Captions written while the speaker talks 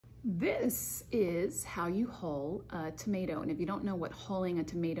This is how you hull a tomato. And if you don't know what hulling a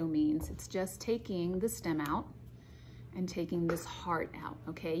tomato means, it's just taking the stem out and taking this heart out,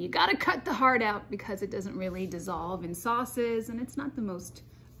 okay? You gotta cut the heart out because it doesn't really dissolve in sauces and it's not the most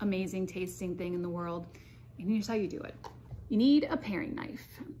amazing tasting thing in the world. And here's how you do it. You need a paring knife.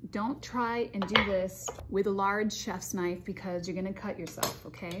 Don't try and do this with a large chef's knife because you're gonna cut yourself,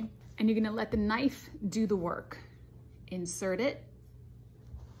 okay? And you're gonna let the knife do the work. Insert it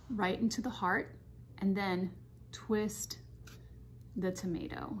right into the heart and then twist the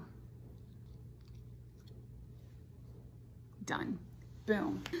tomato. Done.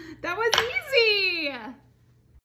 Boom. That was easy.